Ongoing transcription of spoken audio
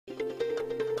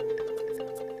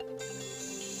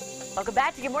Welcome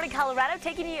back to Good Morning Colorado,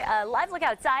 taking you a live look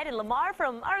outside in Lamar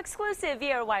from our exclusive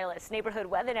VR Wireless Neighborhood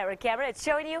Weather Network camera. It's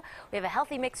showing you we have a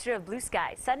healthy mixture of blue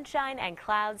skies, sunshine, and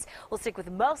clouds. We'll stick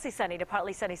with mostly sunny to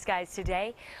partly sunny skies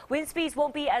today. Wind speeds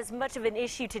won't be as much of an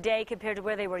issue today compared to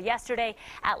where they were yesterday,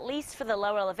 at least for the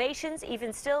lower elevations.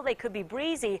 Even still, they could be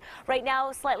breezy. Right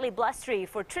now, slightly blustery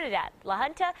for Trinidad, La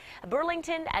Junta,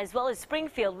 Burlington, as well as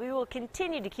Springfield. We will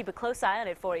continue to keep a close eye on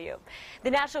it for you.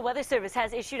 The National Weather Service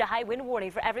has issued a high wind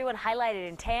warning for everyone highlighted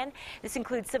in tan. This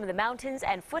includes some of the mountains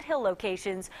and foothill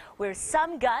locations where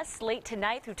some gusts late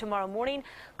tonight through tomorrow morning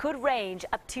could range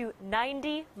up to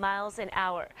 90 miles an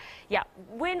hour. Yeah,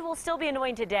 wind will still be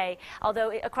annoying today, although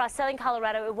across southern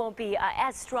Colorado it won't be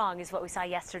as strong as what we saw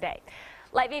yesterday.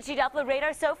 Live VHD Doppler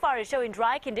radar so far is showing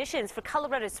dry conditions for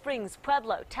Colorado Springs,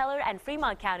 Pueblo, Teller, and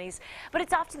Fremont counties, but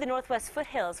it's off to the northwest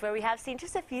foothills where we have seen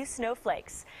just a few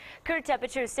snowflakes. Current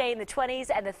temperatures stay in the 20s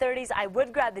and the 30s. I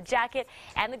would grab the jacket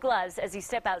and the gloves as you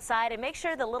step outside and make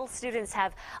sure the little students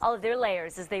have all of their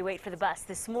layers as they wait for the bus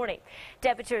this morning.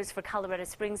 Temperatures for Colorado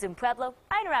Springs and Pueblo,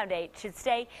 right around 8, should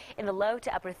stay in the low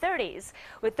to upper 30s,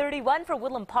 with 31 for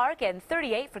Woodland Park and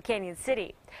 38 for Canyon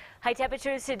City. High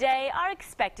temperatures today are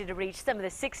expected to reach some of the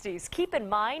 60s. Keep in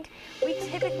mind, we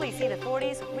typically see the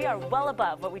 40s. We are well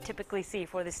above what we typically see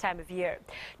for this time of year.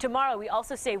 Tomorrow, we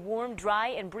also stay warm, dry,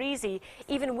 and breezy,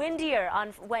 even windier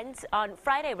on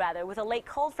Friday, with a late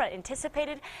cold front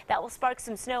anticipated. That will spark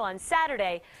some snow on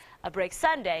Saturday. A break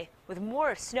Sunday with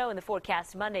more snow in the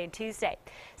forecast Monday and Tuesday.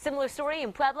 Similar story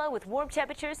in Pueblo with warm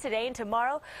temperatures today and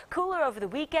tomorrow. Cooler over the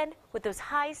weekend with those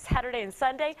highs Saturday and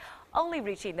Sunday only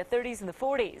reaching the 30s and the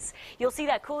 40s. You'll see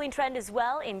that cooling trend as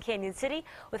well in Canyon City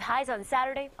with highs on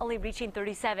Saturday only reaching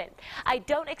 37. I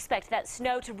don't expect that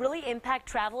snow to really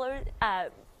impact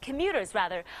commuters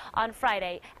on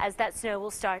Friday, as that snow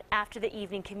will start after the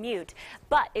evening commute.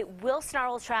 But it will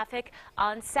snarl traffic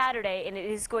on Saturday, and it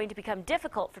is going to become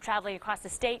difficult for traveling across the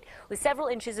state with several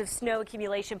inches of snow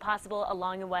accumulation possible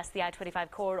along and west the I-25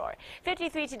 corridor.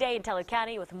 53 today in Teller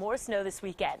County with more snow this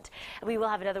weekend. We will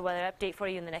have another weather update for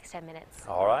you in the next 10 minutes.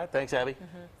 All right. Thanks, Abby.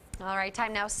 All right,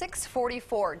 time now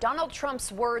 6:44. Donald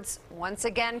Trump's words once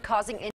again causing